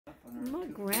Oh,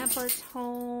 Grandpa's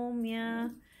home, yeah.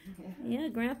 Yeah,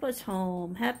 Grandpa's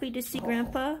home. Happy to see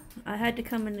Grandpa. I had to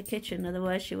come in the kitchen,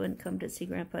 otherwise she wouldn't come to see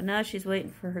Grandpa. Now she's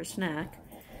waiting for her snack.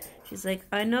 She's like,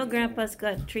 I know Grandpa's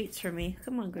got treats for me.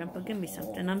 Come on, Grandpa, give me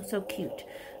something. I'm so cute.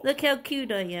 Look how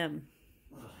cute I am.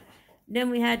 Then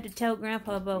we had to tell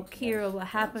Grandpa about Keera, what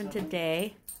happened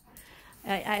today.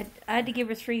 I had to give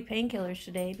her 3 painkillers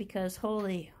today because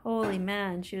holy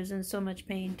man, she was in so much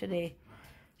pain today.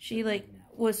 She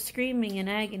was screaming in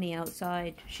agony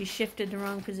outside. She shifted the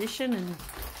wrong position and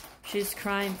she's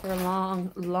crying for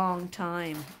a long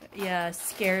time. Yeah, it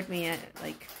scared me.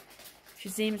 She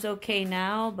seems okay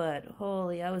now, but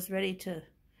holy, I was ready to,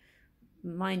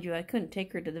 mind you, I couldn't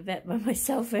take her to the vet by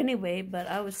myself anyway, but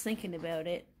I was thinking about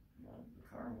it. Well, the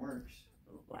car works.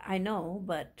 I know,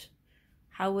 but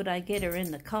how would I get her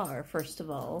in the car, first of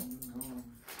all?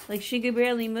 She could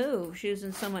barely move. She was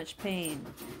in so much pain.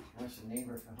 Ask the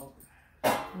neighbor for help.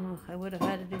 Oh, I would have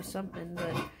had to do something,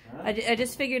 but I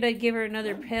just figured I'd give her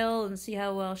another pill and see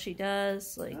how well she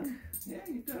does. Yeah,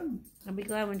 you've done. I'll be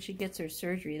glad when she gets her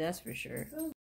surgery, that's for sure.